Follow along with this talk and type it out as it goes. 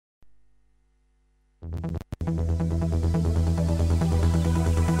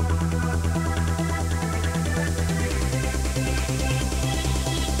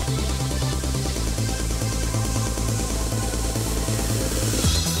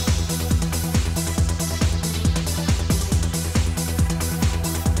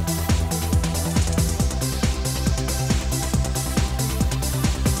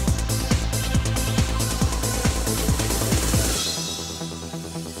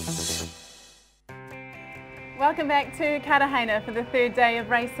Welcome back to Cartagena for the third day of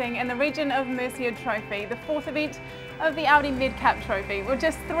racing in the Region of Murcia Trophy, the fourth event of the Audi MedCup Trophy. We're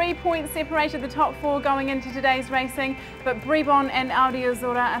just 3 points separated the top four going into today's racing, but Bribon and Audi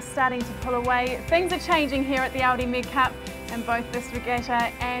Azura are starting to pull away. Things are changing here at the Audi MedCup in both this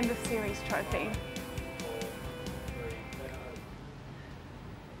regatta and the series trophy.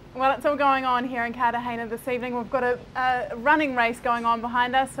 Well, it's all going on here in Cartagena this evening. We've got a running race going on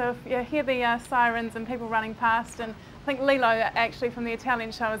behind us, so if you hear the sirens and people running past, and I think Lilo actually from the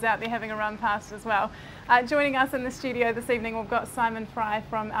Italian show is out there having a run past as well. Joining us in the studio this evening, we've got Simon Fry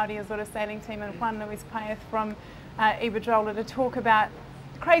from Audi Azura Sailing Team and Juan Luis Paez from Iberdrola to talk about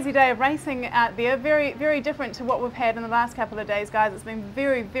a crazy day of racing out there. Very, very different to what we've had in the last couple of days, guys. It's been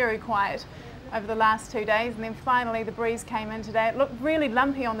very, very quiet over the last 2 days, and then finally the breeze came in today. It looked really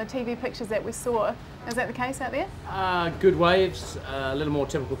lumpy on the TV pictures that we saw. Is that the case out there? Good waves, a little more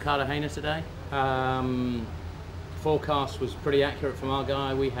typical Cartagena today. Forecast was pretty accurate from our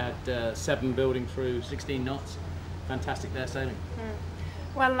guy. We had 7 building through 16 knots. Fantastic day sailing.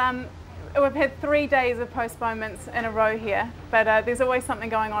 Well, we've had 3 days of postponements in a row here, but there's always something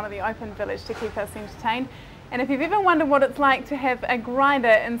going on at the open village to keep us entertained. And if you've ever wondered what it's like to have a grinder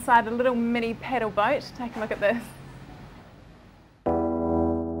inside a little mini paddle boat, take a look at this.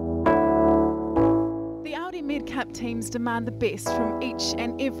 The Audi MedCup teams demand the best from each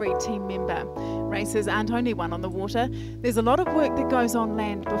and every team member. Races aren't only won on the water, there's a lot of work that goes on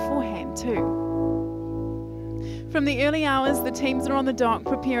land beforehand too. From the early hours, the teams are on the dock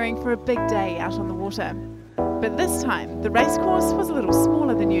preparing for a big day out on the water. But this time, the racecourse was a little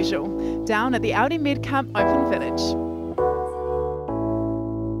smaller than usual, down at the Audi MedCup Open Village.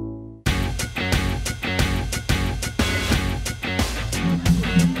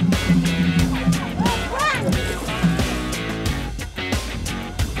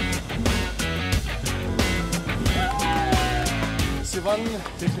 Se van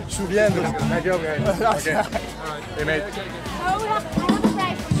subiendo. Okay. Hey, mate. Oh, I have a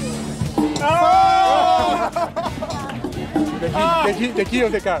prize for you. Oh! The key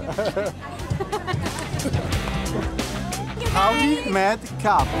of the car. Audi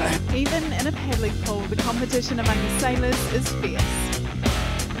MedCup. Even in a paddling pool, the competition among the sailors is fierce.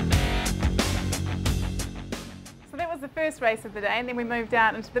 So that was the first race of the day, and then we moved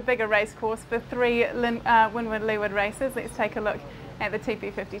out into the bigger race course for 3 windward-leeward races. Let's take a look at the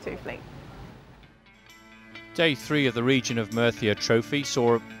TP52 fleet. Day 3 of the Region of Murcia Trophy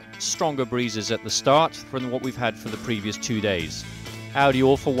saw stronger breezes at the start than what we've had for the previous 2 days. Audi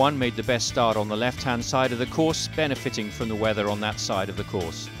All for One made the best start on the left-hand side of the course, benefiting from the weather on that side of the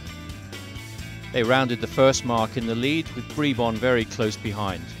course. They rounded the first mark in the lead, with Bribon very close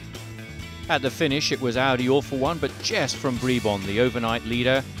behind. At the finish, it was Audi All for One, but just from Bribon, the overnight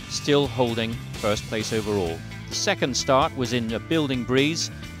leader, still holding first place overall. The second start was in a building breeze,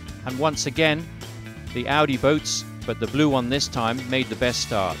 and once again, the Audi boats, but the blue one this time, made the best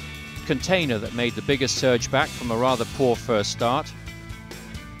start. Container that made the biggest surge back from a rather poor first start,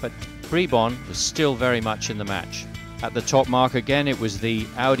 but Bribon was still very much in the match. At the top mark again, it was the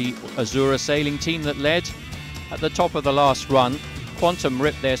Audi Azura Sailing Team that led. At the top of the last run, Quantum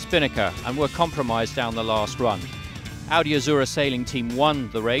ripped their spinnaker and were compromised down the last run. Audi Azura Sailing Team won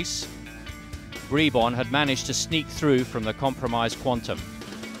the race. Bribon had managed to sneak through from the compromised Quantum.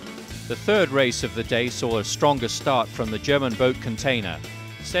 The third race of the day saw a stronger start from the German boat Container.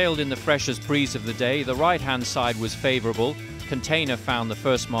 Sailed in the freshest breeze of the day, the right-hand side was favourable. Container found the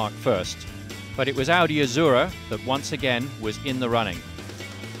first mark first. But it was Audi Azura that once again was in the running.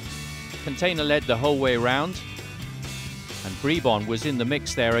 Container led the whole way round, and Bribon was in the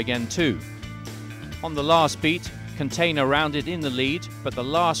mix there again too. On the last beat, Container rounded in the lead, but the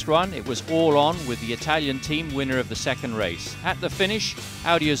last run it was all on with the Italian team winner of the second race. At the finish,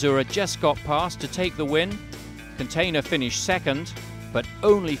 Audi Azura just got past to take the win. Container finished second, but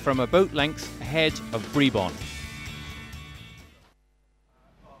only from a boat length ahead of Bribon.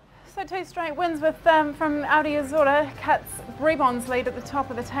 So 2 straight wins with from Audi Azura cuts Bribon's lead at the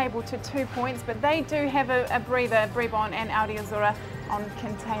top of the table to 2 points, but they do have a breather, Bribon and Audi Azura, on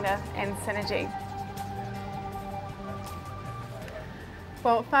Container and Synergy.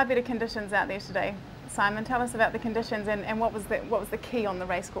 Well, far better conditions out there today. Simon, tell us about the conditions and what was the key on the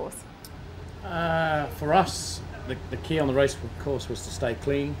race course? For us, the key on the race course was to stay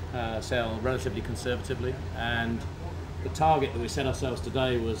clean, sail relatively conservatively, and the target that we set ourselves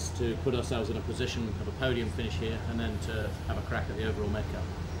today was to put ourselves in a position of a podium finish here and then to have a crack at the overall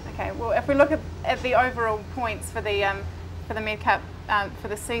MedCup. Okay, well if we look at the overall points for the MedCup for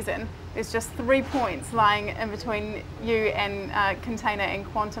the season, there's just 3 points lying in between you and Container and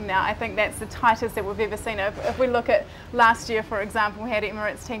Quantum now. I think that's the tightest that we've ever seen. If we look at last year, for example, we had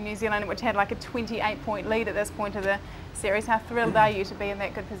Emirates Team New Zealand, which had like a 28-point lead at this point of the series. How thrilled are you to be in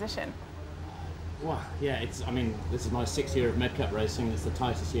that good position? Well, yeah, I mean, this is my 6th year of MedCup racing. It's the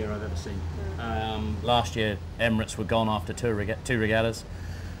tightest year I've ever seen. Last year, Emirates were gone after two regattas.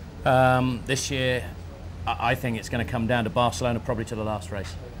 This year, I think it's going to come down to Barcelona, probably to the last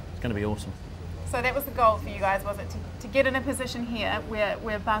race. It's going to be awesome. So that was the goal for you guys, was it? To get in a position here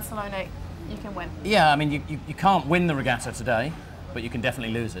where Barcelona you can win? Yeah, I mean, you can't win the regatta today, but you can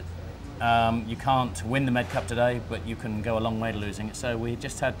definitely lose it. You can't win the MedCup today, but you can go a long way to losing it. So we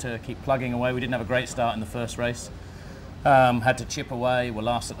just had to keep plugging away. We didn't have a great start in the first race. Had to chip away. We're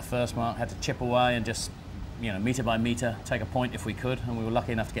last at the first mark. Had to chip away and just, metre by metre, take a point if we could. And we were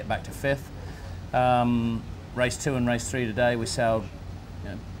lucky enough to get back to 5th. Race 2 and race 3 today, we sailed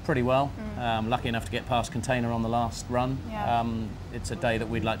pretty well. Lucky enough to get past Container on the last run. Yeah. It's a day that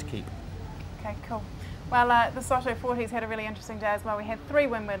we'd like to keep. Okay, cool. Well, the Soto 40s had a really interesting day as well. We had 3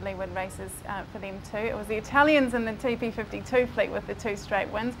 windward-leeward races for them too. It was the Italians in the TP52 fleet with the 2 straight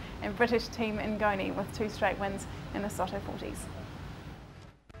wins, and British team Ngoni with 2 straight wins in the Soto 40s.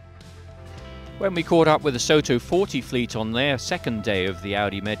 When we caught up with the Soto 40 fleet on their second day of the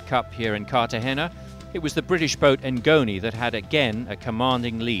Audi MedCup here in Cartagena, it was the British boat Ngoni that had again a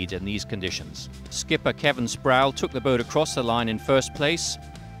commanding lead in these conditions. Skipper Kevin Sproul took the boat across the line in first place,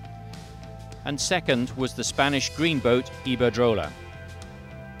 and second was the Spanish green boat Iberdrola.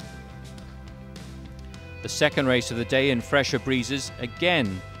 The second race of the day in fresher breezes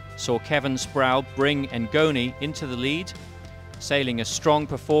again saw Kevin Sproul bring Ngoni into the lead, sailing a strong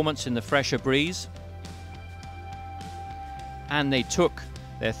performance in the fresher breeze, and they took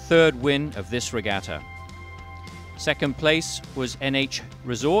their 3rd win of this regatta. Second place was NH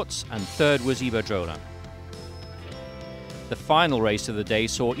Resorts and 3rd was Iberdrola. The final race of the day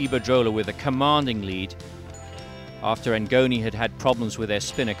saw Iberdrola with a commanding lead after Ngoni had problems with their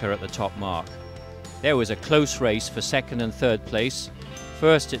spinnaker at the top mark. There was a close race for 2nd and 3rd place.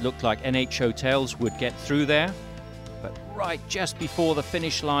 First it looked like NH Hotels would get through there, but right just before the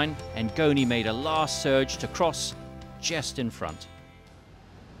finish line, Ngoni made a last surge to cross just in front.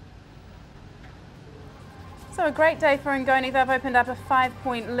 So a great day for Ngoni. They've opened up a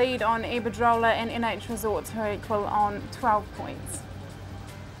 5-point lead on Iberdrola and NH Resorts, who are equal on 12 points.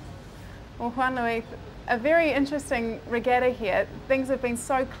 Well, Juan Luis, a very interesting regatta here. Things have been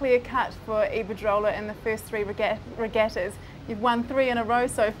so clear-cut for Iberdrola in the first 3 regattas. You've won 3 in a row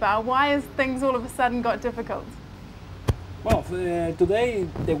so far. Why has things all of a sudden got difficult? Well, today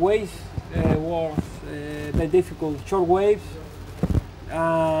the waves was very difficult, short waves.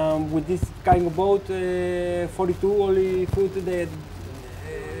 With this kind of boat, 42 only foot,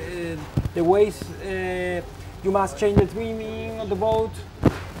 the waves, you must change the trimming of the boat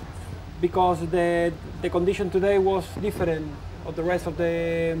because the condition today was different of the rest of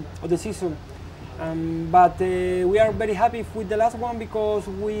the season. But we are very happy with the last one because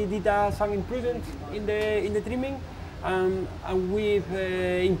we did some improvements in the trimming, and we've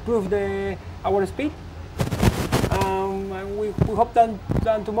improved our speed. And we hope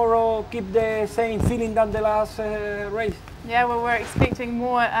that tomorrow keep the same feeling than the last race. Yeah, well, we're expecting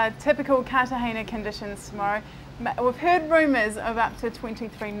more typical Cartagena conditions tomorrow. We've heard rumours of up to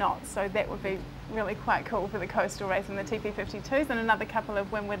 23 knots, so that would be really quite cool for the coastal race in the TP52s, and another couple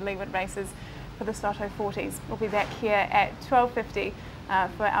of windward-leeward races for the Soto 40s. We'll be back here at 12:50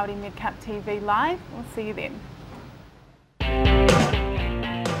 for Audi MedCup TV Live. We'll see you then.